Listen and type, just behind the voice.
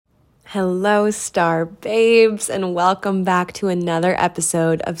Hello, Star Babes, and welcome back to another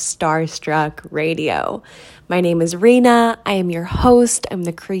episode of Starstruck Radio. My name is Rena. I am your host. I'm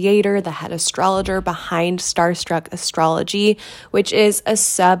the creator, the head astrologer behind Starstruck Astrology, which is a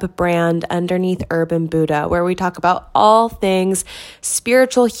sub-brand underneath Urban Buddha, where we talk about all things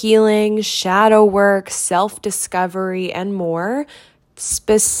spiritual healing, shadow work, self-discovery, and more,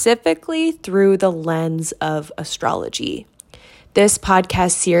 specifically through the lens of astrology. This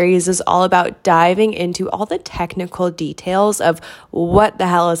podcast series is all about diving into all the technical details of what the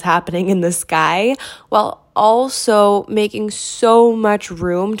hell is happening in the sky, while also making so much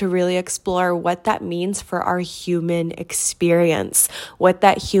room to really explore what that means for our human experience, what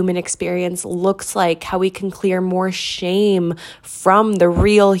that human experience looks like, how we can clear more shame from the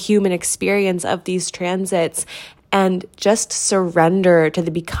real human experience of these transits, and just surrender to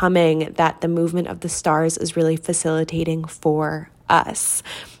the becoming that the movement of the stars is really facilitating for us.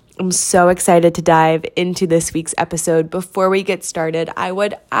 I'm so excited to dive into this week's episode. Before we get started, I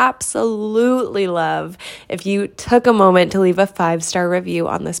would absolutely love if you took a moment to leave a 5-star review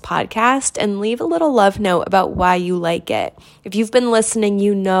on this podcast and leave a little love note about why you like it. If you've been listening,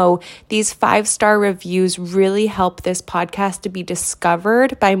 you know these 5-star reviews really help this podcast to be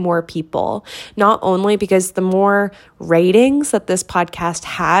discovered by more people. Not only because the more ratings that this podcast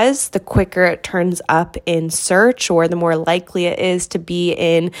has, the quicker it turns up in search, or the more likely it is to be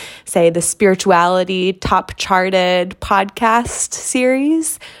in, say, the spirituality top charted podcast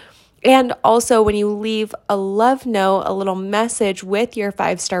series. And also, when you leave a love note, a little message with your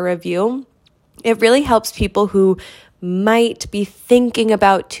 5-star review, it really helps people who might be thinking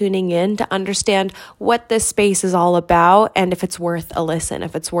about tuning in to understand what this space is all about and if it's worth a listen,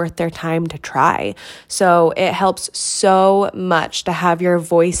 if it's worth their time to try. So it helps so much to have your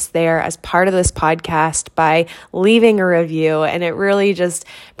voice there as part of this podcast by leaving a review. And it really just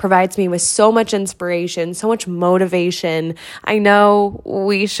provides me with so much inspiration, so much motivation. I know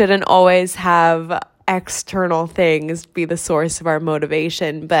we shouldn't always have external things be the source of our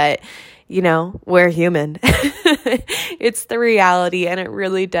motivation, but you know, we're human. It's the reality, and it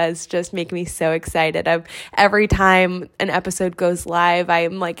really does just make me so excited. Every time an episode goes live,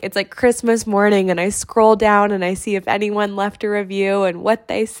 it's like Christmas morning, and I scroll down and I see if anyone left a review and what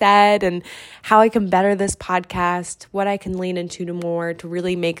they said and how I can better this podcast, what I can lean into more to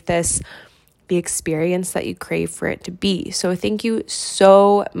really make this the experience that you crave for it to be. So thank you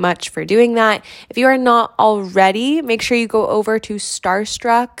so much for doing that. If you are not already, make sure you go over to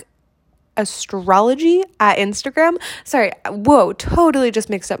Starstruck Astrology at Instagram. Totally just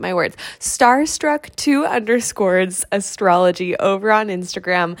mixed up my words. Starstruck2_astrology over on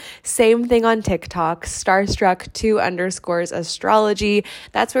Instagram. Same thing on TikTok, Starstruck2_astrology.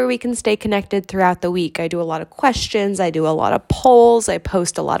 That's where we can stay connected throughout the week. I do a lot of questions. I do a lot of polls. I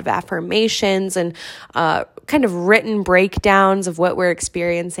post a lot of affirmations and kind of written breakdowns of what we're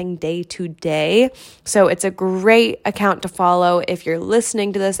experiencing day to day. So it's a great account to follow if you're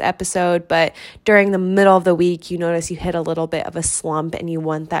listening to this episode, but during the middle of the week, you notice you hit a little bit of a slump and you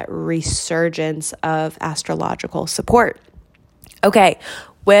want that resurgence of astrological support. Okay,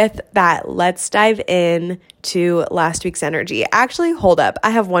 with that, let's dive in to last week's energy. Actually, hold up. I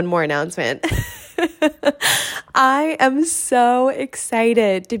have one more announcement. I am so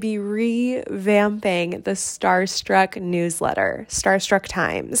excited to be revamping the Starstruck newsletter, Starstruck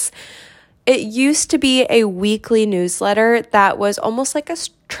Times. It used to be a weekly newsletter that was almost like a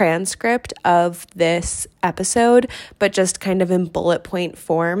transcript of this episode, but just kind of in bullet point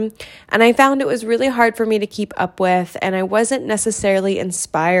form. And I found it was really hard for me to keep up with, and I wasn't necessarily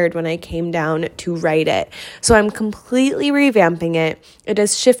inspired when I came down to write it. So I'm completely revamping it. It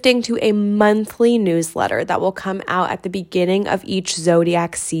is shifting to a monthly newsletter that will come out at the beginning of each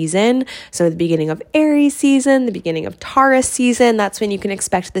zodiac season. So the beginning of Aries season, the beginning of Taurus season, that's when you can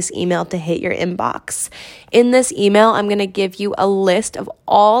expect this email to hit your inbox. In this email, I'm going to give you a list of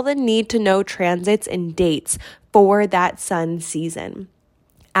all the need-to-know transits and dates for that sun season.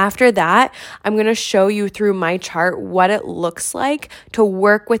 After that, I'm going to show you through my chart what it looks like to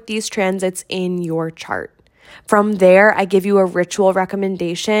work with these transits in your chart. From there, I give you a ritual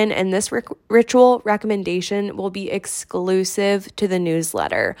recommendation, and this ritual recommendation will be exclusive to the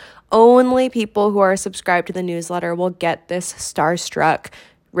newsletter. Only people who are subscribed to the newsletter will get this Starstruck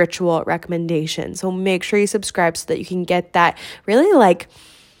ritual recommendation. So make sure you subscribe so that you can get that really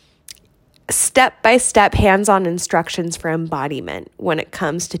step-by-step hands-on instructions for embodiment when it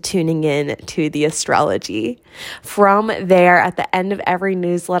comes to tuning in to the astrology. From there, at the end of every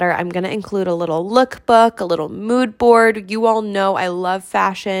newsletter, I'm going to include a little lookbook, a little mood board. You all know I love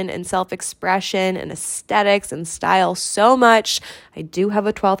fashion and self-expression and aesthetics and style so much. I do have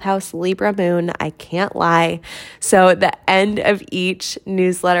a 12th house Libra moon. I can't lie. So the end of each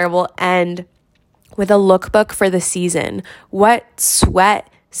newsletter will end with a lookbook for the season. What sweat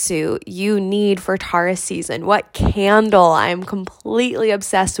suit you need for Taurus season, what candle I'm completely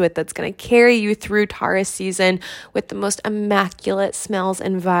obsessed with that's going to carry you through Taurus season with the most immaculate smells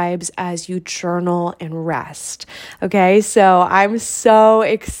and vibes as you journal and rest. Okay, so I'm so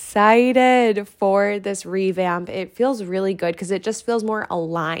excited for this revamp. It feels really good because it just feels more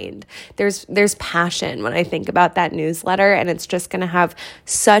aligned. There's passion when I think about that newsletter, and it's just going to have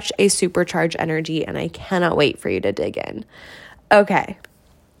such a supercharged energy, and I cannot wait for you to dig in. Okay.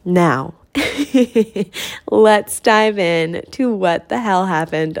 Now, let's dive in to what the hell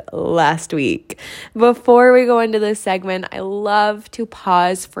happened last week. Before we go into this segment, I love to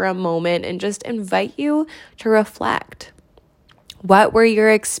pause for a moment and just invite you to reflect. What were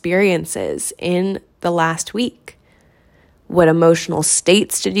your experiences in the last week? What emotional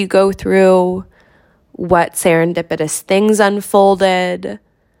states did you go through? What serendipitous things unfolded?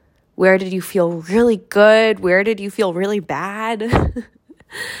 Where did you feel really good? Where did you feel really bad?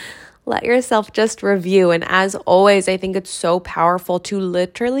 Let yourself just review. And as always, I think it's so powerful to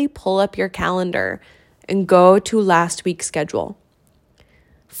literally pull up your calendar and go to last week's schedule.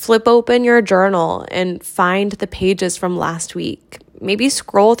 Flip open your journal and find the pages from last week. Maybe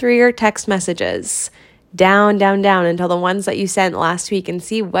scroll through your text messages down until the ones that you sent last week and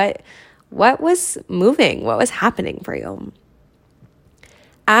see what was moving, what was happening for you.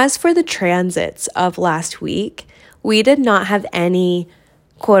 As for the transits of last week, we did not have any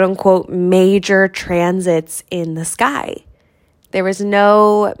quote unquote major transits in the sky. There was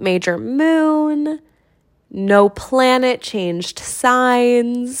no major moon, no planet changed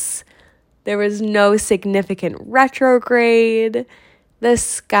signs, there was no significant retrograde. The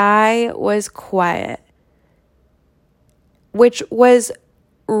sky was quiet, which was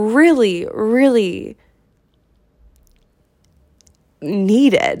really, really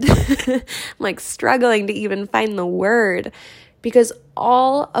needed. I'm like struggling to even find the word, because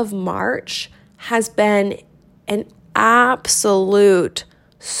all of March has been an absolute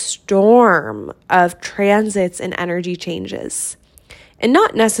storm of transits and energy changes. And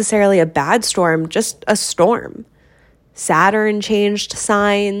not necessarily a bad storm, just a storm. Saturn changed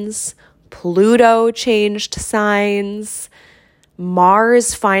signs, Pluto changed signs,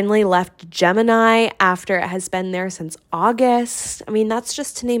 Mars finally left Gemini after it has been there since August. I mean, that's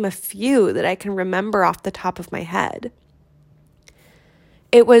just to name a few that I can remember off the top of my head.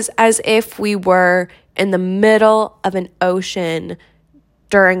 It was as if we were in the middle of an ocean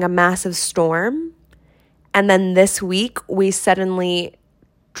during a massive storm, and then this week we suddenly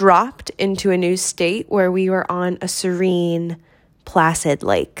dropped into a new state where we were on a serene, placid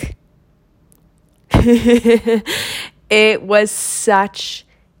lake. It was such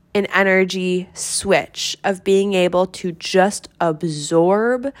an energy switch of being able to just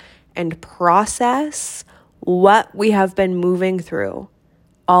absorb and process what we have been moving through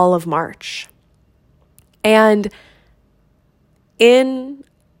all of March. And in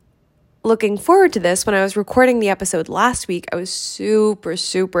looking forward to this, when I was recording the episode last week, I was super,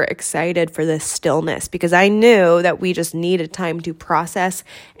 super excited for this stillness because I knew that we just needed time to process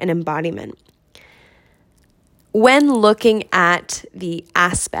an embodiment. When looking at the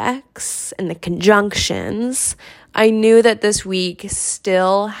aspects and the conjunctions, I knew that this week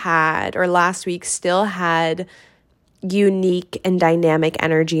still had, or last week still had, unique and dynamic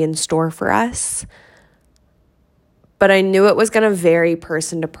energy in store for us. But I knew it was going to vary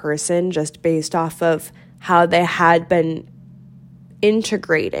person to person just based off of how they had been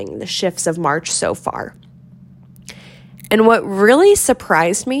integrating the shifts of March so far. And what really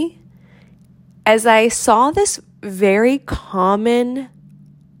surprised me as I saw this very common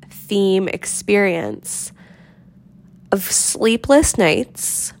theme experience of sleepless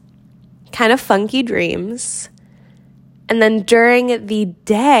nights, kind of funky dreams, and then during the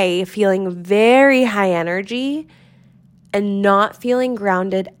day feeling very high energy and not feeling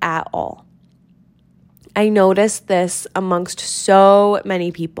grounded at all. I noticed this amongst so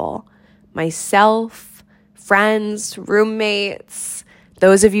many people, myself, friends, roommates,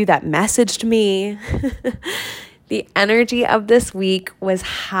 those of you that messaged me. The energy of this week was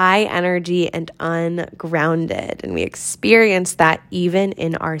high energy and ungrounded, and we experienced that even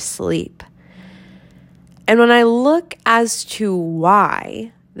in our sleep. And when I look as to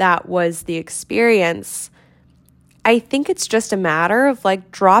why, that was the experience, I think it's just a matter of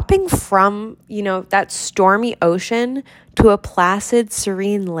like dropping from, that stormy ocean to a placid,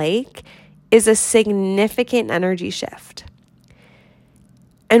 serene lake is a significant energy shift.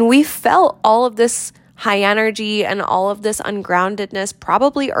 And we felt all of this high energy and all of this ungroundedness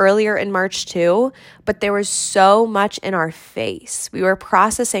probably earlier in March too, but there was so much in our face. We were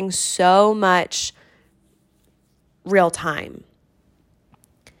processing so much real time.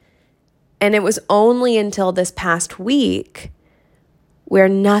 And it was only until this past week where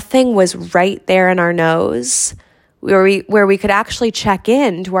nothing was right there in our nose, where we could actually check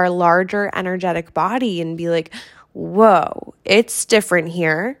in to our larger energetic body and be like, whoa, it's different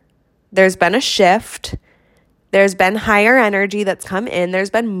here. There's been a shift. There's been higher energy that's come in. There's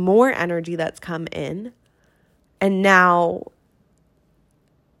been more energy that's come in. And now,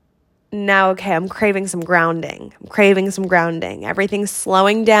 okay, I'm craving some grounding. Everything's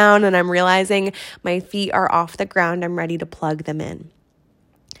slowing down and I'm realizing my feet are off the ground. I'm ready to plug them in.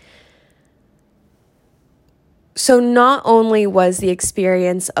 So not only was the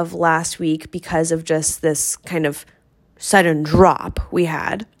experience of last week because of just this kind of sudden drop we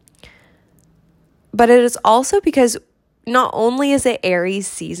had, but it is also because not only is it Aries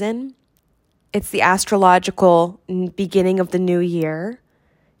season, it's the astrological beginning of the new year.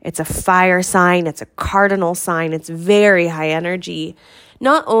 It's a fire sign. It's a cardinal sign. It's very high energy.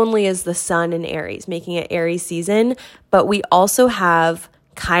 Not only is the sun in Aries, making it Aries season, but we also have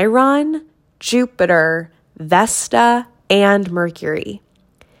Chiron, Jupiter, Vesta, and Mercury.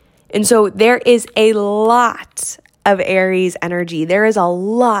 And so there is a lot of Aries energy. There is a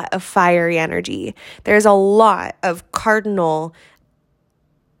lot of fiery energy. There's a lot of cardinal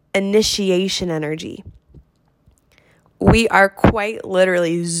initiation energy. We are quite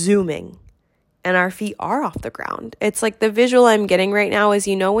literally zooming and our feet are off the ground. It's like the visual I'm getting right now is,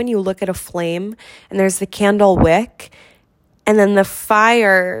 when you look at a flame and there's the candle wick and then the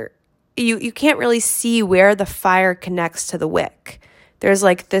fire, you can't really see where the fire connects to the wick. There's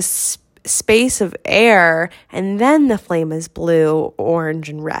like this space of air and then the flame is blue, orange,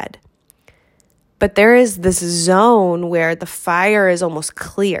 and red. But there is this zone where the fire is almost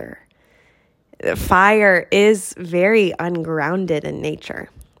clear. The fire is very ungrounded in nature.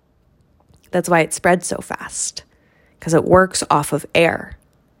 That's why it spreads so fast, because it works off of air.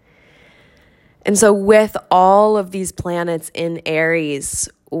 And so with all of these planets in Aries,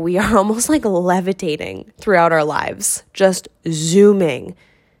 we are almost like levitating throughout our lives, just zooming,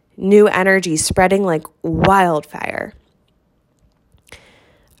 new energy spreading like wildfire.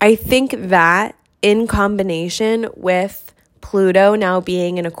 I think that in combination with Pluto now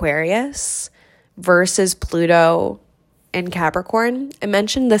being in Aquarius versus Pluto in Capricorn, I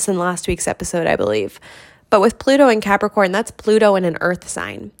mentioned this in last week's episode, I believe, but with Pluto in Capricorn, that's Pluto in an earth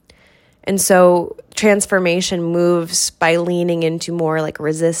sign. And so transformation moves by leaning into more like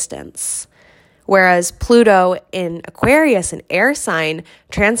resistance. Whereas Pluto in Aquarius, an air sign,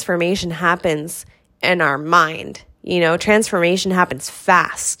 transformation happens in our mind. Transformation happens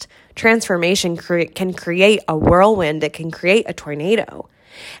fast. Transformation can create a whirlwind. It can create a tornado.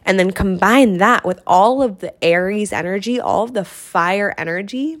 And then combine that with all of the Aries energy, all of the fire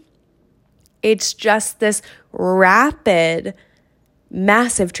energy. It's just this rapid,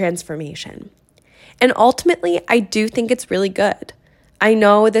 massive transformation. And ultimately, I do think it's really good. I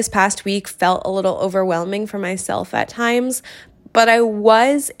know this past week felt a little overwhelming for myself at times, but I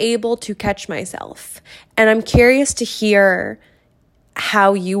was able to catch myself. And I'm curious to hear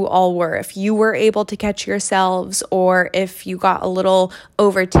how you all were, if you were able to catch yourselves or if you got a little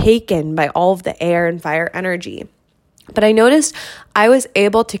overtaken by all of the air and fire energy. But I noticed I was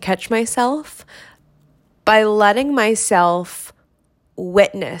able to catch myself by letting myself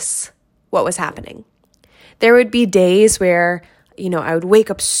witness what was happening. There would be days where, I would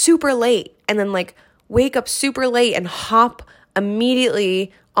wake up super late and then wake up super late and hop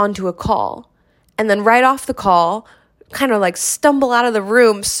immediately onto a call. And then right off the call, kind of stumble out of the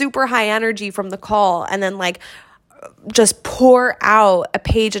room, super high energy from the call, and then just pour out a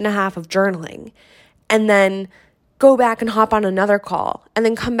page and a half of journaling. And then go back and hop on another call and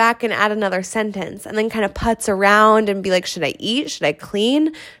then come back and add another sentence and then kind of putz around and be like, should I eat? Should I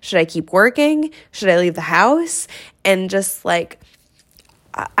clean? Should I keep working? Should I leave the house? And just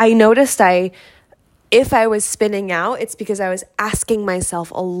I noticed if I was spinning out, it's because I was asking myself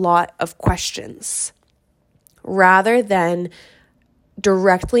a lot of questions rather than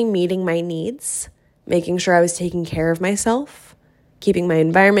directly meeting my needs, making sure I was taking care of myself, keeping my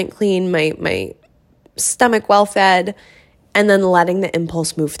environment clean, my stomach well fed, and then letting the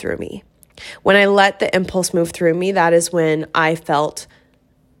impulse move through me. When I let the impulse move through me, that is when I felt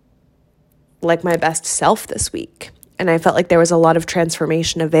like my best self this week. And I felt like there was a lot of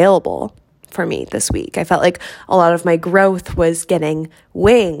transformation available for me this week. I felt like a lot of my growth was getting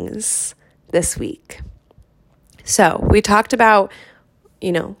wings this week. So we talked about,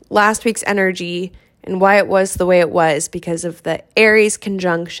 last week's energy and why it was the way it was because of the Aries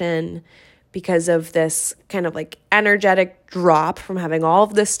conjunction, because of this kind of like energetic drop from having all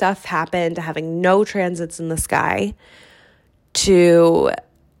of this stuff happen to having no transits in the sky, to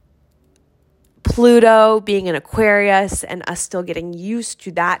Pluto being in Aquarius and us still getting used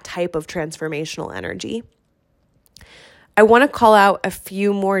to that type of transformational energy. I want to call out a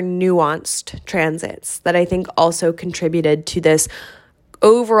few more nuanced transits that I think also contributed to this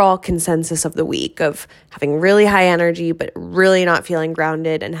overall consensus of the week of having really high energy but really not feeling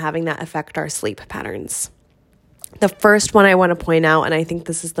grounded and having that affect our sleep patterns. The first one I want to point out, and I think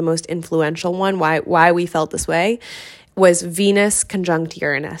this is the most influential one, why we felt this way, was Venus conjunct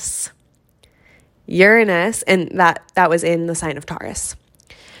Uranus. Uranus, and that was in the sign of Taurus.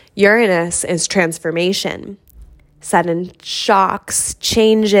 Uranus is transformation, sudden shocks,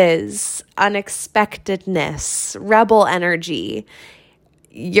 changes, unexpectedness, rebel energy.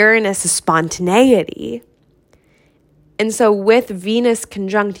 Uranus is spontaneity. And so with Venus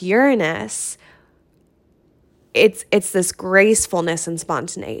conjunct Uranus, it's this gracefulness and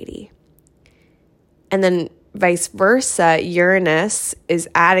spontaneity. And then vice versa, Uranus is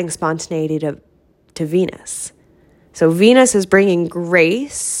adding spontaneity to Venus. So Venus is bringing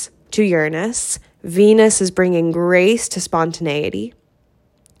grace to Uranus. Venus is bringing grace to spontaneity.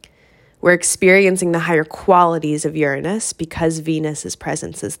 We're experiencing the higher qualities of Uranus because Venus's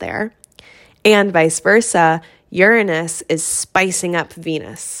presence is there. And vice versa, Uranus is spicing up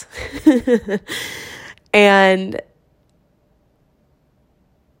Venus. And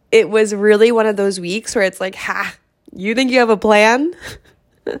it was really one of those weeks where it's like, you think you have a plan?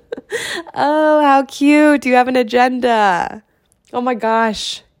 Oh, how cute. You have an agenda. Oh my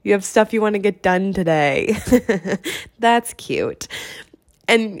gosh. You have stuff you want to get done today. That's cute.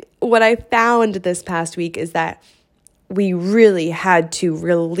 And what I found this past week is that we really had to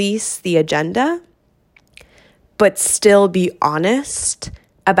release the agenda, but still be honest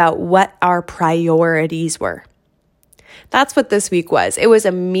about what our priorities were. That's what this week was. It was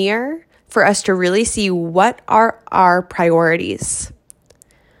a mirror for us to really see what are our priorities.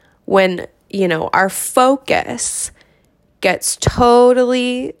 When, our focus gets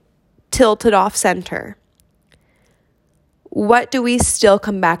totally tilted off center, what do we still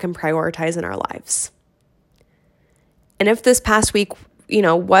come back and prioritize in our lives? And if this past week,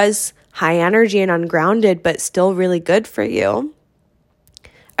 was high energy and ungrounded, but still really good for you,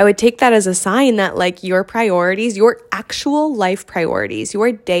 I would take that as a sign that like your priorities, your actual life priorities,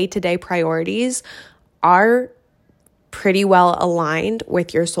 your day-to-day priorities are pretty well aligned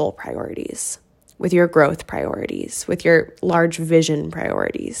with your soul priorities, with your growth priorities, with your large vision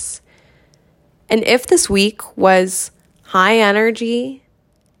priorities. And if this week was high energy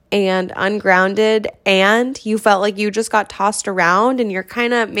and ungrounded and you felt like you just got tossed around and you're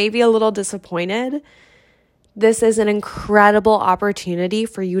kind of maybe a little disappointed, this is an incredible opportunity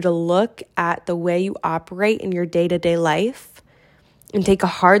for you to look at the way you operate in your day-to-day life and take a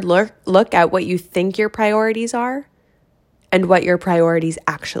hard look at what you think your priorities are and what your priorities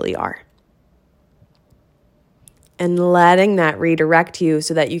actually are. And letting that redirect you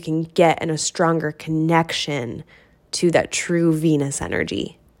so that you can get in a stronger connection to that true Venus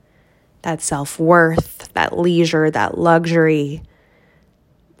energy, that self-worth, that leisure, that luxury,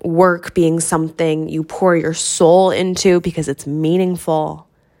 work being something you pour your soul into because it's meaningful,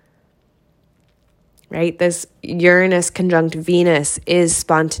 right? This Uranus conjunct Venus is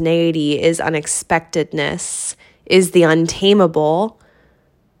spontaneity, is unexpectedness, is the untamable,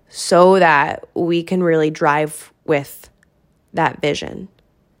 so that we can really drive with that vision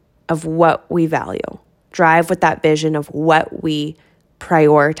of what we value, drive with that vision of what we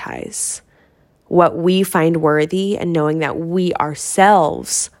prioritize, what we find worthy, and knowing that we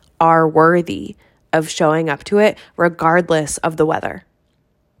ourselves are worthy of showing up to it regardless of the weather.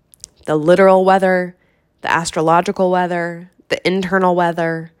 The literal weather, the astrological weather, the internal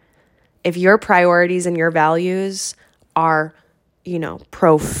weather. If your priorities and your values are,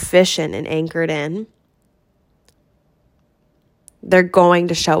 proficient and anchored in, they're going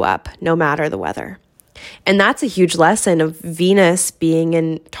to show up no matter the weather. And that's a huge lesson of Venus being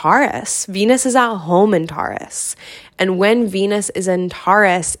in Taurus. Venus is at home in Taurus. And when Venus is in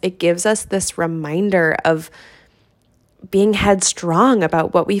Taurus, it gives us this reminder of being headstrong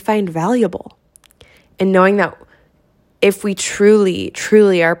about what we find valuable. And knowing that if we truly,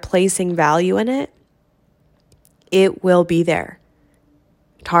 truly are placing value in it, it will be there.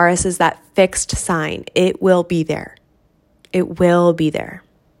 Taurus is that fixed sign. It will be there. It will be there.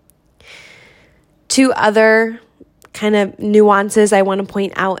 Two other kind of nuances I want to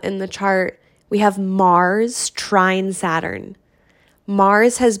point out in the chart. We have Mars trine Saturn.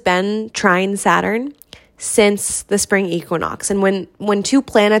 Mars has been trine Saturn since the spring equinox. And when two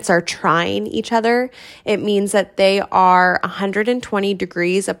planets are trine each other, it means that they are 120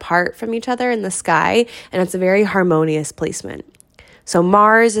 degrees apart from each other in the sky, and it's a very harmonious placement. So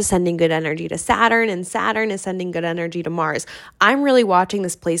Mars is sending good energy to Saturn, and Saturn is sending good energy to Mars. I'm really watching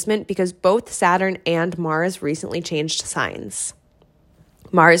this placement because both Saturn and Mars recently changed signs.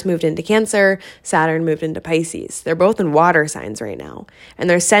 Mars moved into Cancer, Saturn moved into Pisces. They're both in water signs right now, and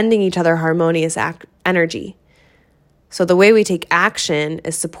they're sending each other harmonious energy. So the way we take action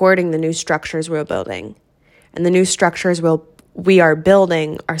is supporting the new structures we're building, and the new structures we are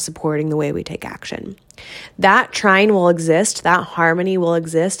building are supporting the way we take action. That trine will exist, that harmony will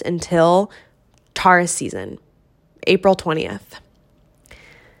exist until Taurus season, April 20th.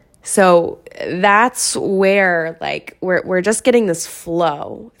 So that's where we're just getting this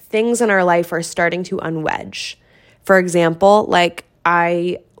flow. Things in our life are starting to unwedge. For example,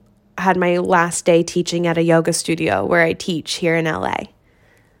 I had my last day teaching at a yoga studio where I teach here in LA.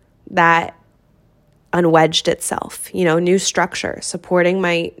 That unwedged itself, new structure, supporting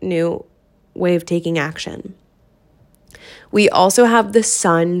my new way of taking action. We also have the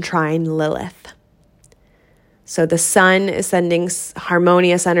sun trine Lilith. So the sun is sending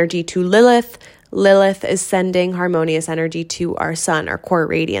harmonious energy to Lilith. Lilith is sending harmonious energy to our sun, our core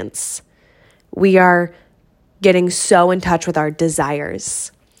radiance. We are getting so in touch with our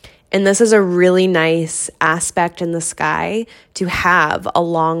desires. And this is a really nice aspect in the sky to have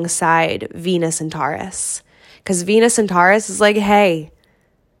alongside Venus and Taurus. Because Venus and Taurus is like, hey,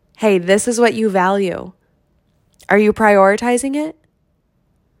 this is what you value. Are you prioritizing it?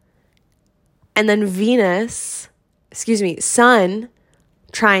 And then Sun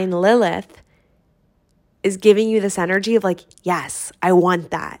trine Lilith is giving you this energy of yes, I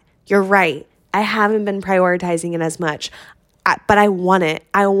want that. You're right. I haven't been prioritizing it as much, but I want it.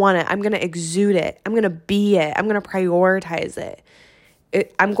 I'm going to exude it. I'm going to be it. I'm going to prioritize it.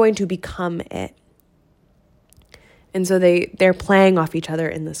 I'm going to become it. And so they're playing off each other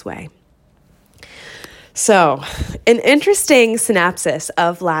in this way. So an interesting synopsis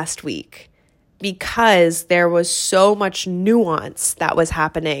of last week, because there was so much nuance that was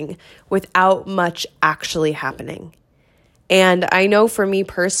happening without much actually happening. And I know for me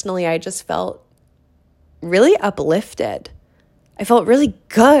personally, I just felt really uplifted. I felt really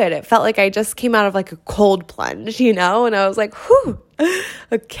good. It felt like I just came out of a cold plunge, and I was like, whew,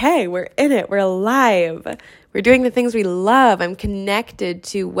 okay, we're in it. We're alive. We're doing the things we love. I'm connected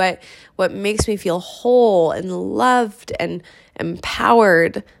to what makes me feel whole and loved and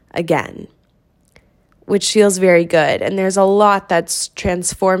empowered again, which feels very good. And there's a lot that's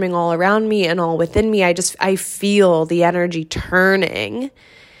transforming all around me and all within me. I feel the energy turning.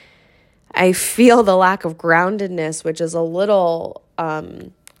 I feel the lack of groundedness, which is a little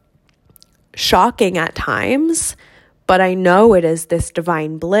shocking at times, but I know it is this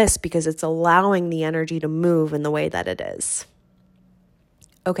divine bliss because it's allowing the energy to move in the way that it is.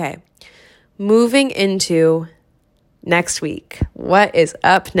 Okay, moving into next week. What is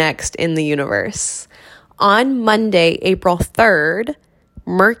up next in the universe? On Monday, April 3rd,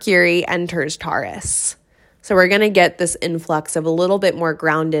 Mercury enters Taurus. So we're going to get this influx of a little bit more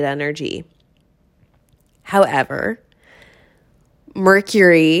grounded energy. However,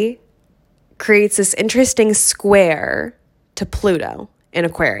 Mercury creates this interesting square to Pluto in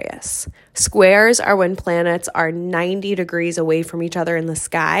Aquarius. Squares are when planets are 90 degrees away from each other in the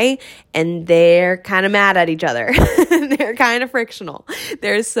sky, and they're kind of mad at each other. They're kind of frictional.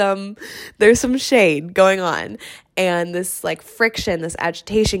 There's some shade going on, and this friction, this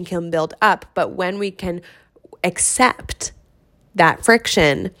agitation can build up. But when we can accept that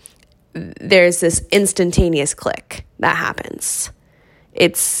friction, there's this instantaneous click that happens.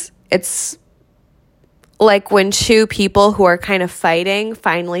 It's like when two people who are kind of fighting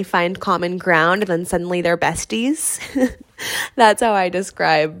finally find common ground, and then suddenly they're besties. That's how I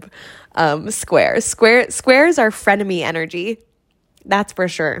describe squares. Squares are frenemy energy. That's for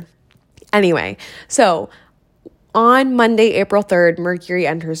sure. Anyway, so on Monday, April 3rd, Mercury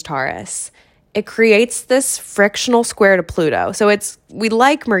enters Taurus. It creates this frictional square to Pluto. So we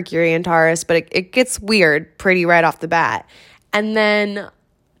like Mercury in Taurus, but it gets weird pretty right off the bat. And then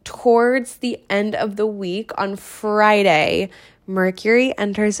towards the end of the week on Friday, Mercury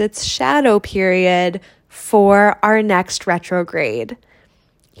enters its shadow period for our next retrograde.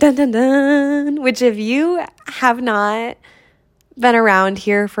 Dun, dun, dun. Which if you have not been around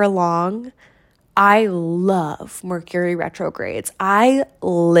here for long, I love Mercury retrogrades. I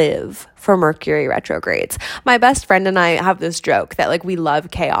live for Mercury retrogrades. My best friend and I have this joke that like we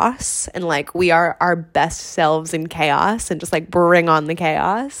love chaos and like we are our best selves in chaos and just like bring on the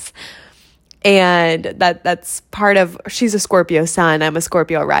chaos. And that's part of, she's a Scorpio sun, I'm a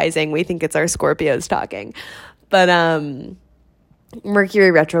Scorpio rising. We think it's our Scorpios talking. But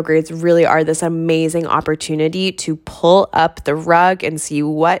Mercury retrogrades really are this amazing opportunity to pull up the rug and see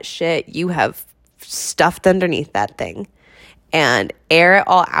what shit you have stuffed underneath that thing and air it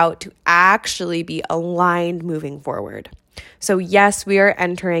all out to actually be aligned moving forward. So yes, we are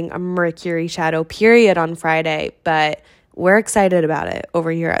entering a Mercury shadow period on Friday, but we're excited about it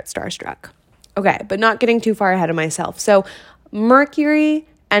over here at Starstruck. Okay, but not getting too far ahead of myself. So Mercury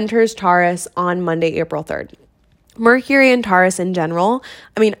enters Taurus on Monday, April 3rd. Mercury and Taurus in general,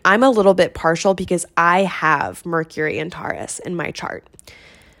 I mean, I'm a little bit partial because I have Mercury and Taurus in my chart.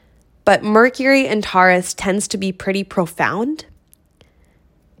 But Mercury and Taurus tends to be pretty profound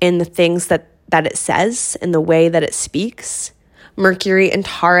in the things that it says, in the way that it speaks. Mercury and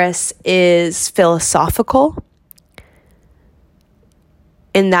Taurus is philosophical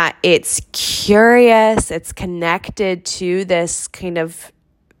in that it's curious, it's connected to this kind of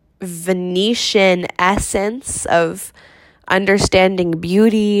Venetian essence of understanding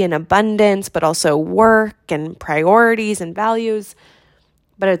beauty and abundance, but also work and priorities and values,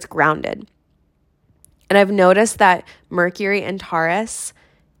 but it's grounded. And I've noticed that Mercury and Taurus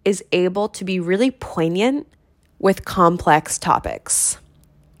is able to be really poignant with complex topics.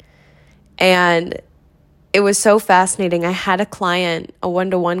 And it was so fascinating. I had a client, a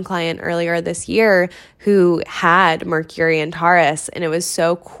one-to-one client earlier this year who had Mercury and Taurus, and it was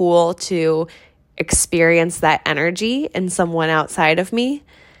so cool to experience that energy in someone outside of me.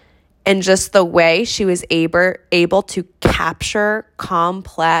 And just the way she was able to capture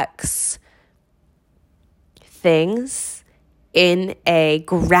complex things in a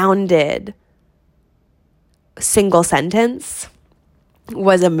grounded single sentence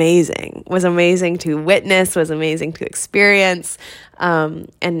was amazing to witness, was amazing to experience.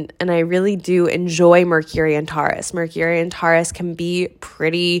 And I really do enjoy Mercury and Taurus. Mercury and Taurus can be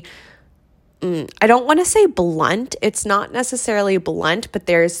pretty, I don't want to say blunt. It's not necessarily blunt, but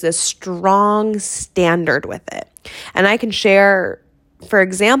there's this strong standard with it. And I can share, for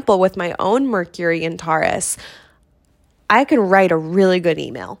example, with my own Mercury and Taurus, I can write a really good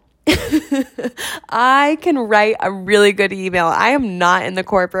email. I can write a really good email. I am not in the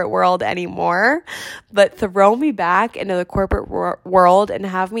corporate world anymore, but throw me back into the corporate world and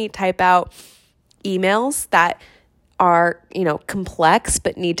have me type out emails that are, complex,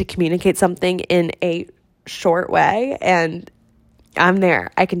 but need to communicate something in a short way. And I'm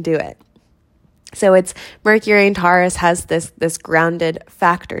there. I can do it. So it's Mercury and Taurus has this grounded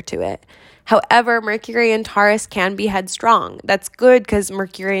factor to it. However, Mercury and Taurus can be headstrong. That's good because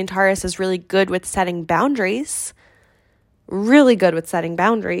Mercury and Taurus is really good with setting boundaries. Really good with setting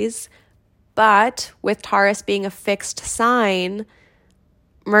boundaries. But with Taurus being a fixed sign,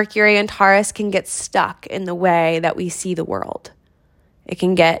 Mercury and Taurus can get stuck in the way that we see the world. It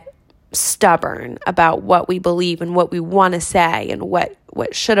can get stubborn about what we believe and what we want to say and what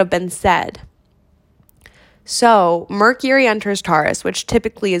should have been said. So Mercury enters Taurus, which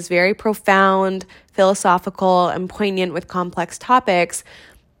typically is very profound, philosophical, and poignant with complex topics.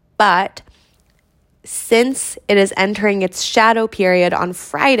 But since it is entering its shadow period on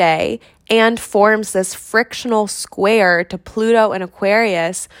Friday and forms this frictional square to Pluto and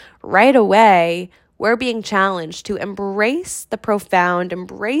Aquarius, right away, we're being challenged to embrace the profound,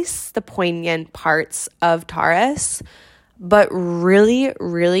 embrace the poignant parts of Taurus, but really,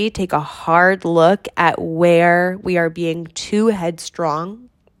 really take a hard look at where we are being too headstrong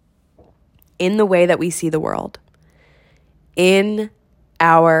in the way that we see the world, in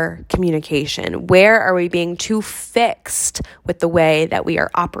our communication. Where are we being too fixed with the way that we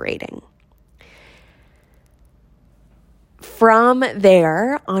are operating? From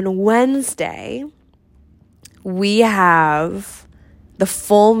there, on Wednesday, we have the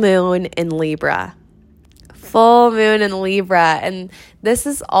full moon in Libra. Full moon in Libra. And this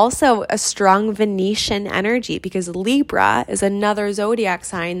is also a strong Venetian energy because Libra is another zodiac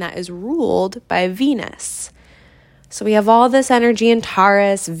sign that is ruled by Venus. So we have all this energy in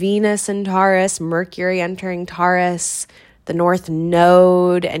Taurus, Venus in Taurus, Mercury entering Taurus, the North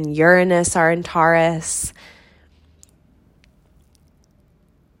Node and Uranus are in Taurus.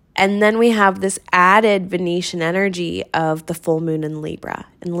 And then we have this added Venetian energy of the full moon in Libra.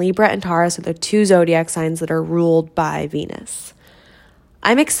 And Libra and Taurus are the two zodiac signs that are ruled by Venus.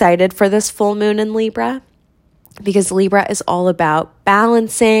 I'm excited for this full moon in Libra because Libra is all about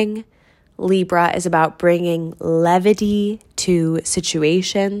balancing. Libra is about bringing levity to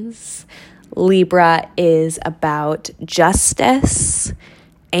situations. Libra is about justice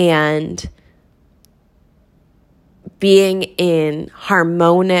and being in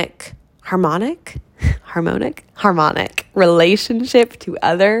harmonic relationship to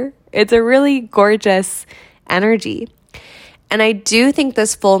other. It's a really gorgeous energy. And I do think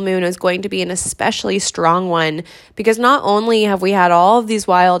this full moon is going to be an especially strong one because not only have we had all of these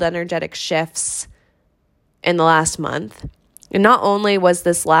wild energetic shifts in the last month, and not only was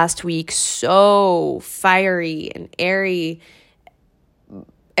this last week so fiery and airy,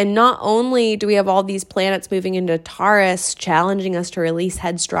 and not only do we have all these planets moving into Taurus, challenging us to release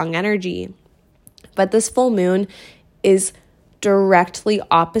headstrong energy, but this full moon is directly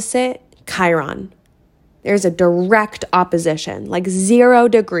opposite Chiron. There's a direct opposition, like 0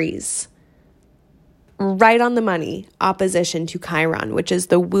 degrees, right on the money, opposition to Chiron, which is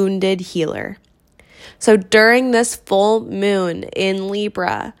the wounded healer. So during this full moon in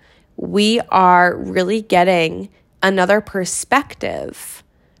Libra, we are really getting another perspective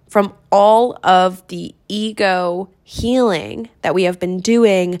from all of the ego healing that we have been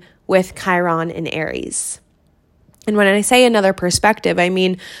doing with Chiron and Aries. And when I say another perspective, I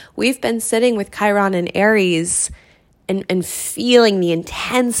mean, we've been sitting with Chiron and Aries and feeling the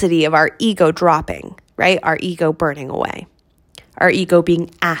intensity of our ego dropping, right? Our ego burning away, our ego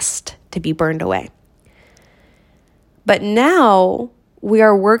being asked to be burned away. But now we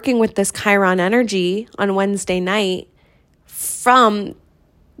are working with this Chiron energy on Wednesday night from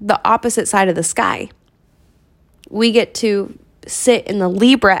the opposite side of the sky. We get to sit in the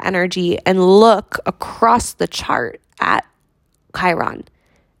Libra energy and look across the chart at Chiron,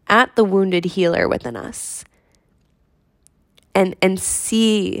 at the wounded healer within us, and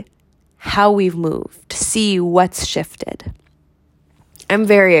see how we've moved, see what's shifted. I'm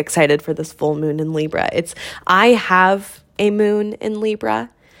very excited for this full moon in Libra. I have a moon in Libra,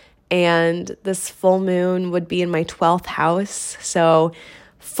 and this full moon would be in my 12th house. So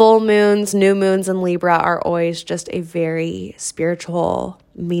full moons, new moons in Libra are always just a very spiritual,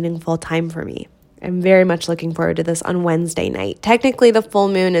 meaningful time for me. I'm very much looking forward to this on Wednesday night. Technically, the full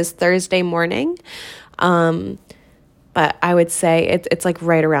moon is Thursday morning, but I would say it's like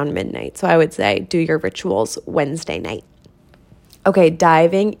right around midnight. So I would say do your rituals Wednesday night. Okay,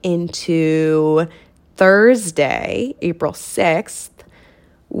 diving into Thursday, April 6th,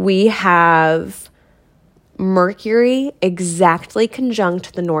 we have Mercury exactly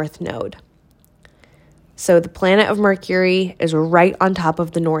conjunct the North Node. So the planet of Mercury is right on top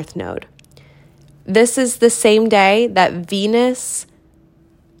of the North Node. This is the same day that Venus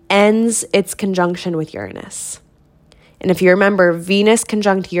ends its conjunction with Uranus. And if you remember, Venus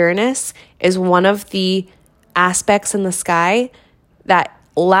conjunct Uranus is one of the aspects in the sky that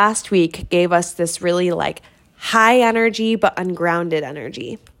last week gave us this really like high energy but ungrounded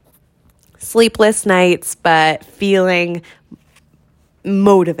energy. Sleepless nights, but feeling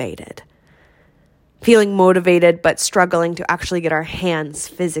motivated, but struggling to actually get our hands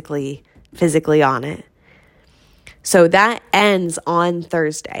physically on it. So that ends on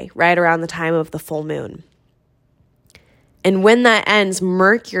Thursday, right around the time of the full moon. And when that ends,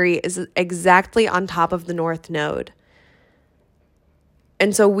 Mercury is exactly on top of the North Node.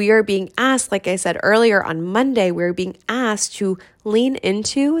 And so we are being asked, like I said earlier on Monday, we're being asked to lean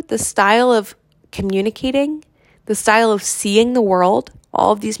into the style of communicating, the style of seeing the world,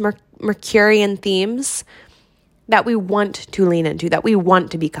 all of these Mercurian themes that we want to lean into, that we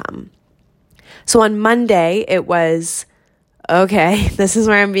want to become. So on Monday, it was, okay, this is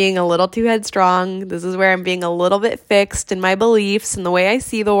where I'm being a little too headstrong. This is where I'm being a little bit fixed in my beliefs and the way I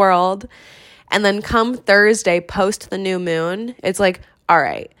see the world. And then come Thursday, post the new moon, it's like, all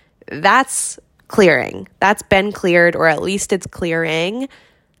right, that's clearing. That's been cleared, or at least it's clearing.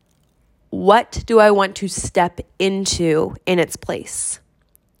 What do I want to step into in its place?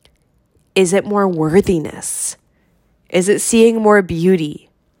 Is it more worthiness? Is it seeing more beauty?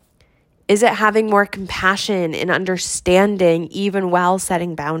 Is it having more compassion and understanding even while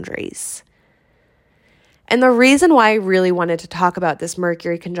setting boundaries? And the reason why I really wanted to talk about this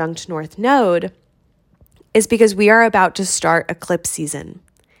Mercury conjunct North Node is because we are about to start eclipse season.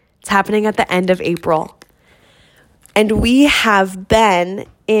 It's happening at the end of April. And we have been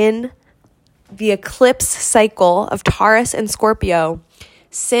in the eclipse cycle of Taurus and Scorpio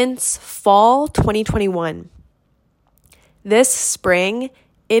since fall 2021. This spring,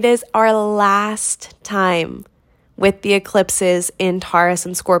 it is our last time with the eclipses in Taurus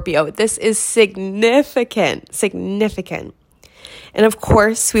and Scorpio. This is significant. And of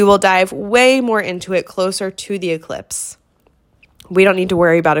course, we will dive way more into it closer to the eclipse. We don't need to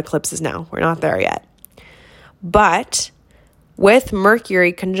worry about eclipses now. We're not there yet. But with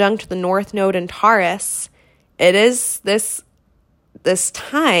Mercury conjunct the North Node in Taurus, it is this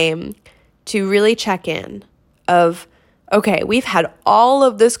time to really check in of, okay, we've had all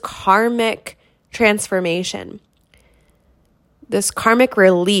of this karmic transformation, this karmic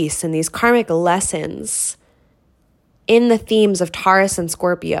release and these karmic lessons in the themes of Taurus and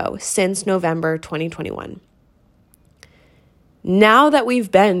Scorpio since November 2021. Now that we've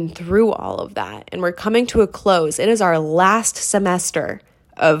been through all of that and we're coming to a close, it is our last semester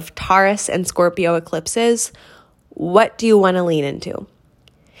of Taurus and Scorpio eclipses. What do you want to lean into?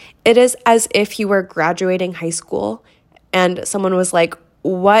 It is as if you were graduating high school and someone was like,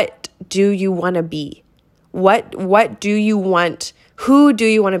 what do you want to be? What do you want? Who do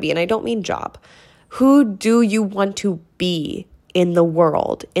you want to be? And I don't mean job. Who do you want to be in the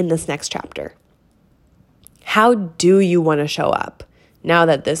world in this next chapter? How do you want to show up now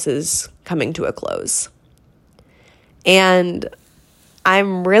that this is coming to a close? And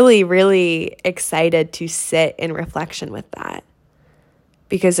I'm really, really excited to sit in reflection with that,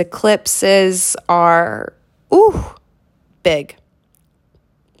 because eclipses are, big.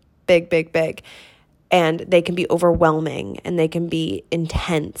 And they can be overwhelming and they can be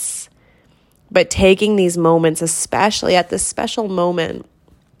intense. But taking these moments, especially at this special moment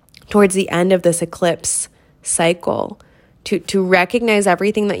towards the end of this eclipse cycle, to recognize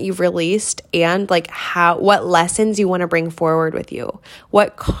everything that you've released and what lessons you want to bring forward with you,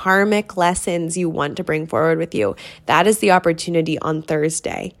 what karmic lessons you want to bring forward with you. That is the opportunity on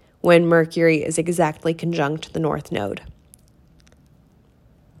Thursday when Mercury is exactly conjunct the North Node.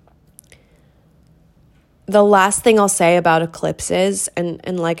 The last thing I'll say about eclipses,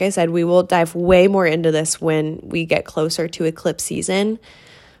 and like I said, we will dive way more into this when we get closer to eclipse season.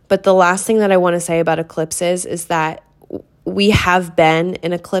 But the last thing that I want to say about eclipses is that we have been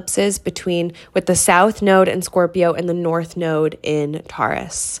in eclipses with the South Node in Scorpio and the North Node in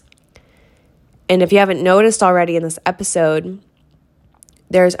Taurus. And if you haven't noticed already in this episode,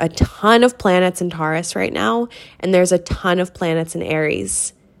 there's a ton of planets in Taurus right now, and there's a ton of planets in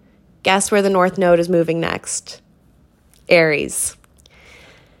Aries. Guess where the North Node is moving next? Aries.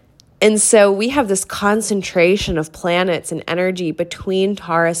 And so we have this concentration of planets and energy between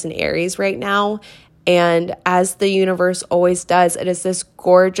Taurus and Aries right now. And as the universe always does, it is this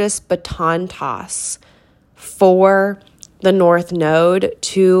gorgeous baton toss for the North Node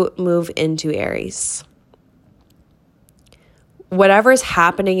to move into Aries. Whatever's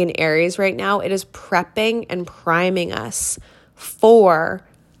happening in Aries right now, it is prepping and priming us for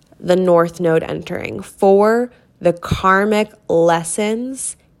the North Node entering, for the karmic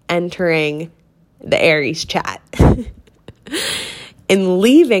lessons entering the Aries chat and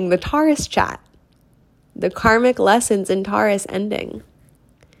leaving the Taurus chat, the karmic lessons in Taurus ending.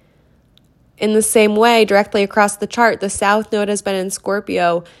 In the same way, directly across the chart, the South Node has been in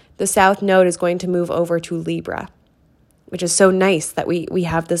Scorpio. The South Node is going to move over to Libra, which is so nice that we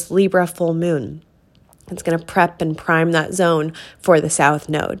have this Libra full moon. It's going to prep and prime that zone for the South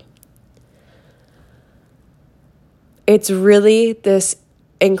Node. It's really this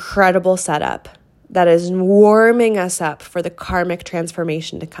incredible setup that is warming us up for the karmic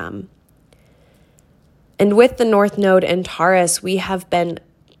transformation to come. And with the North Node in Taurus, we have been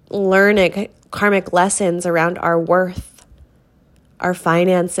learning karmic lessons around our worth, our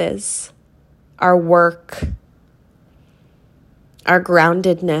finances, our work, our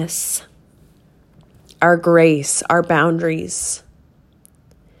groundedness, our grace, our boundaries.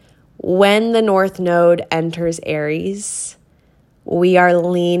 When the North Node enters Aries, we are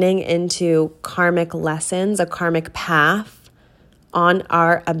leaning into karmic lessons, a karmic path on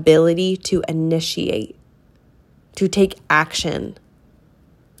our ability to initiate, to take action,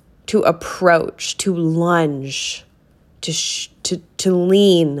 to approach, to lunge, to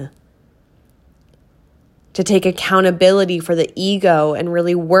lean, to take accountability for the ego and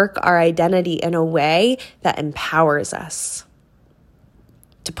really work our identity in a way that empowers us,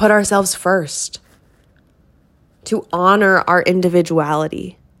 to put ourselves first, to honor our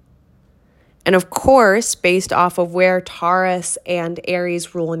individuality. And of course, based off of where Taurus and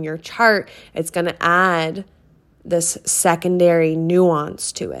Aries rule in your chart, it's going to add this secondary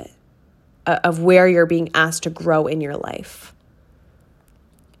nuance to it of where you're being asked to grow in your life.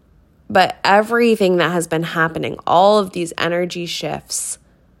 But everything that has been happening, all of these energy shifts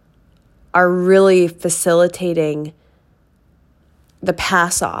are really facilitating the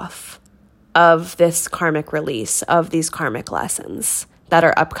pass off of this karmic release, of these karmic lessons that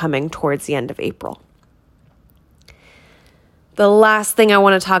are upcoming towards the end of April. The last thing I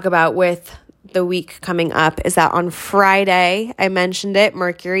want to talk about with the week coming up is that on Friday, I mentioned it,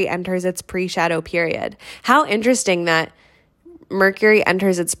 Mercury enters its pre-shadow period. How interesting that Mercury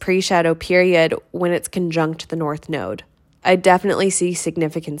enters its pre-shadow period when it's conjunct the North Node. I definitely see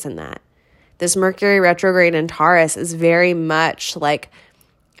significance in that. This Mercury retrograde in Taurus is very much like,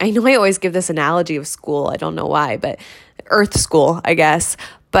 I know I always give this analogy of school, I don't know why, but Earth school, I guess.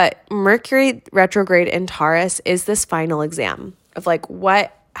 But Mercury retrograde in Taurus is this final exam of like,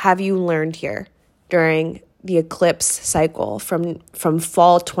 what have you learned here during the eclipse cycle from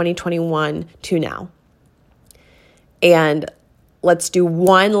fall 2021 to now? And let's do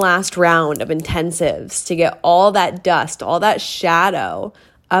one last round of intensives to get all that dust, all that shadow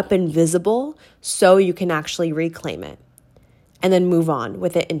up and visible so you can actually reclaim it. And then move on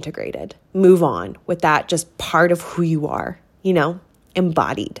with it integrated. Move on with that just part of who you are,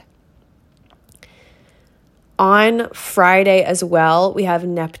 embodied. On Friday as well, we have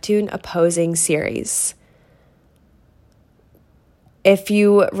Neptune opposing Ceres. If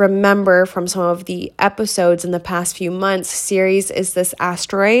you remember from some of the episodes in the past few months, Ceres is this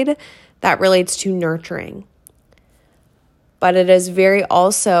asteroid that relates to nurturing. But it is very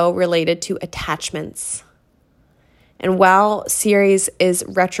also related to attachments. And while Ceres is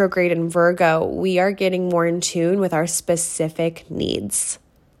retrograde in Virgo, we are getting more in tune with our specific needs.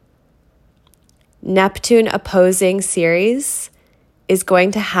 Neptune opposing Ceres is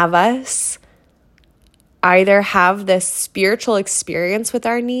going to have us either have this spiritual experience with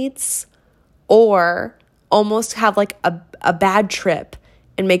our needs or almost have like a bad trip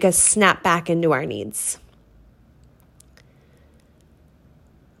and make us snap back into our needs.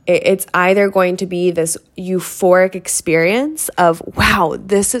 It's either going to be this euphoric experience of, wow,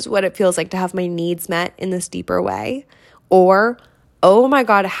 this is what it feels like to have my needs met in this deeper way. Or, oh my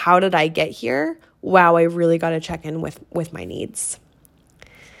God, how did I get here? Wow, I really got to check in with my needs.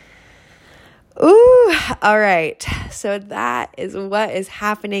 Ooh, all right. So that is what is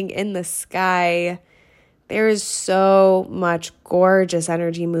happening in the sky. There is so much gorgeous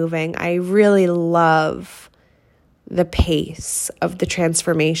energy moving. I really love the pace of the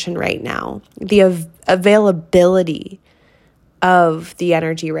transformation right now, the availability of the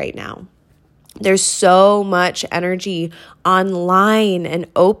energy right now. There's so much energy online and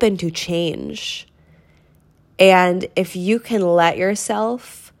open to change. And if you can let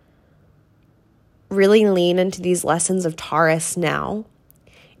yourself really lean into these lessons of Taurus now,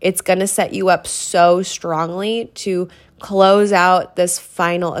 it's going to set you up so strongly to close out this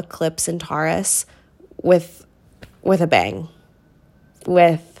final eclipse in Taurus with a bang,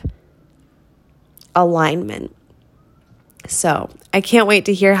 with alignment. So I can't wait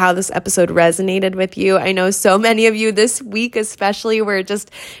to hear how this episode resonated with you. I know so many of you this week especially were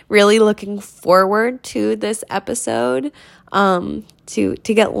just really looking forward to this episode, to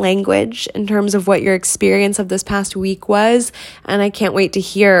get language in terms of what your experience of this past week was. And I can't wait to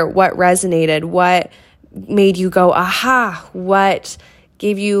hear what resonated, what made you go, aha, what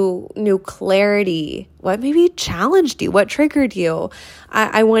gave you new clarity, what maybe challenged you, what triggered you.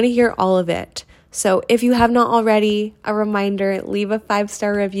 I want to hear all of it. So if you have not already, a reminder, leave a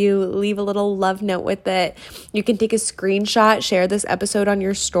 5-star review, leave a little love note with it. You can take a screenshot, share this episode on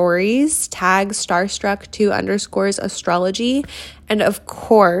your stories, tag starstruck2_astrology. And of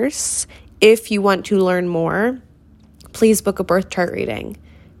course, if you want to learn more, please book a birth chart reading.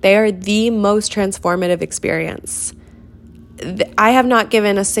 They are the most transformative experience. I have not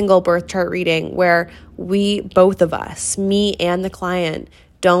given a single birth chart reading where we, both of us, me and the client,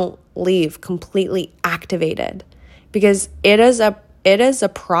 don't leave completely activated, because it is a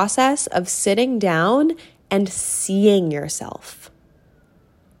process of sitting down and seeing yourself,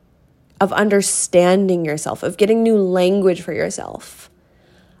 of understanding yourself, of getting new language for yourself,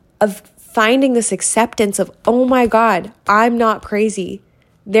 of finding this acceptance of, oh my God, I'm not crazy.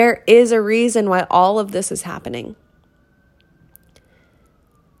 There is a reason why all of this is happening.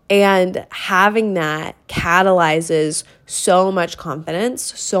 And having that catalyzes so much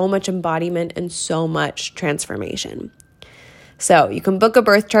confidence, so much embodiment, and so much transformation. So you can book a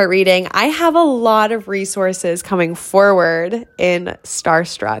birth chart reading. I have a lot of resources coming forward in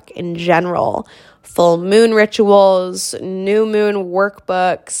Starstruck in general. Full moon rituals, new moon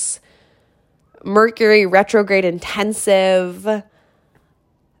workbooks, Mercury retrograde intensive.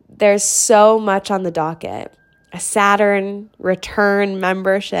 There's so much on the docket. A Saturn return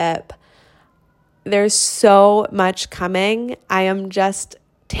membership. There's so much coming. I am just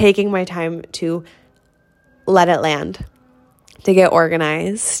taking my time to let it land, to get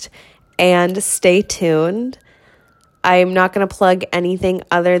organized, and stay tuned. I'm not going to plug anything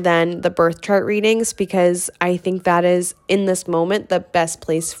other than the birth chart readings because I think that is, in this moment, the best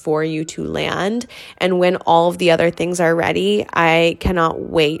place for you to land. And when all of the other things are ready, I cannot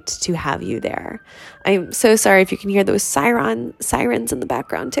wait to have you there. I'm so sorry if you can hear those sirens in the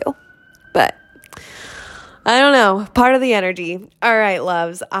background too. But I don't know, part of the energy. All right,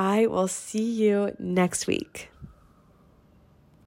 loves, I will see you next week.